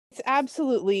it's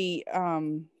absolutely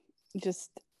just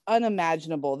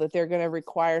unimaginable that they're going to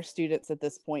require students at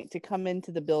this point to come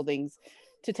into the buildings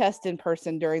to test in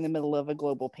person during the middle of a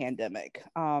global pandemic.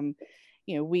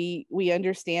 We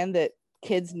understand that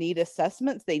kids need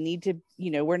assessments. They need to,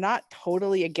 we're not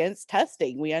totally against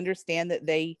testing. We understand that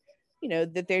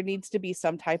that there needs to be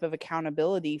some type of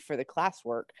accountability for the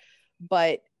classwork,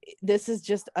 but this is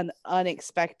just an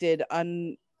unexpected,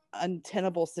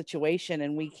 untenable situation,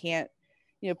 and we can't,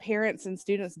 parents and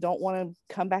students don't want to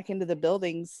come back into the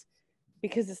buildings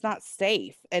because it's not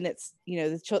safe, and it's,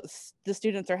 the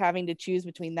students are having to choose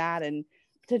between that and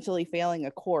potentially failing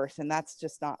a course, and that's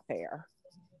just not fair.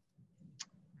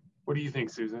 What do you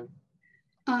think, Susan?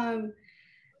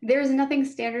 There's nothing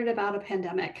standard about a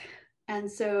pandemic,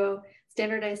 and so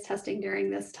standardized testing during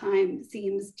this time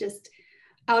seems just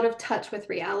out of touch with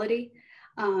reality.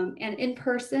 And in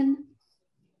person,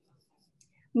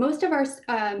 most of our,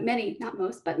 many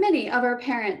of our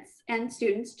parents and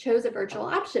students chose a virtual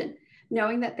option,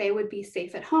 knowing that they would be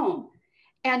safe at home.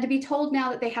 And to be told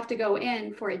now that they have to go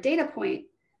in for a data point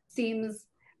seems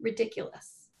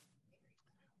ridiculous.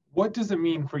 What does it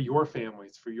mean for your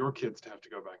families, for your kids to have to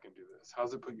go back and do this? How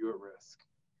does it put you at risk?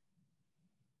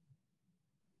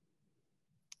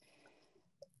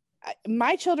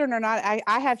 My children are not,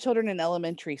 I have children in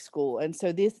elementary school. And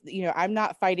so this, I'm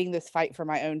not fighting this fight for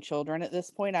my own children at this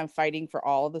point. I'm fighting for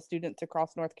all of the students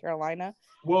across North Carolina.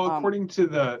 Well, according to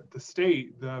the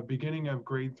state, the beginning of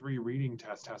grade 3 reading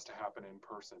test has to happen in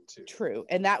person too. True.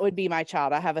 And that would be my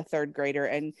child. I have a third grader,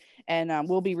 and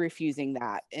we'll be refusing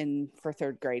that. And for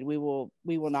third grade, we will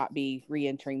not be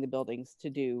re-entering the buildings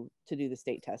to do the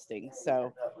state testing.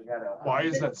 So why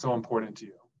is that so important to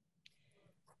you?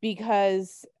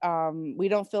 Because we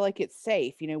don't feel like it's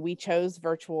safe. We chose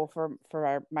virtual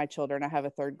for my children. I have a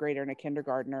third grader and a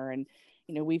kindergartner, and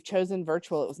we've chosen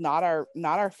virtual. It was not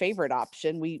our favorite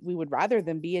option. We would rather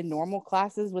them be in normal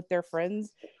classes with their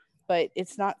friends, but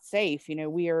it's not safe.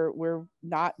 We're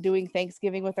not doing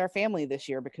Thanksgiving with our family this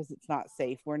year because it's not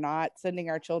safe. We're not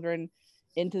sending our children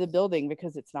into the building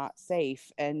because it's not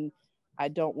safe, and I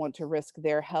don't want to risk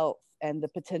their health and the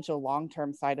potential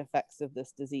long-term side effects of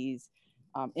this disease.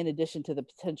 In addition to the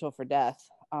potential for death,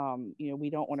 we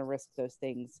don't want to risk those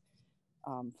things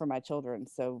for my children.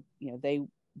 So,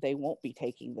 they won't be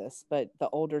taking this, but the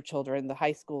older children, the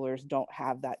high schoolers, don't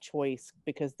have that choice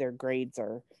because their grades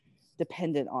are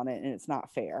dependent on it, and it's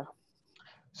not fair.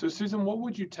 So, Susan, what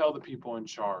would you tell the people in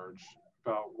charge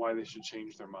about why they should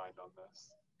change their mind on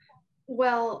this?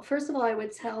 Well, first of all, I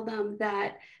would tell them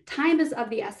that time is of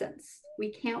the essence.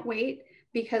 We can't wait,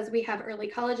 because we have early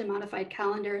college and modified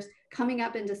calendars coming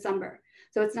up in December.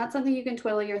 So it's not something you can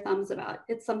twiddle your thumbs about.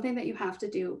 It's something that you have to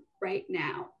do right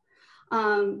now.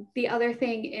 The other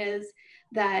thing is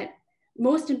that,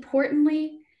 most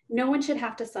importantly, no one should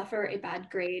have to suffer a bad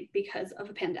grade because of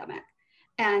a pandemic.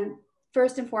 And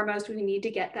first and foremost, we need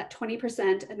to get that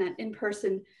 20% and that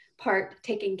in-person part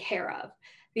taken care of.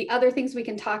 The other things we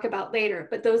can talk about later,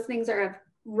 but those things are of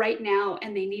right now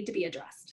and they need to be addressed.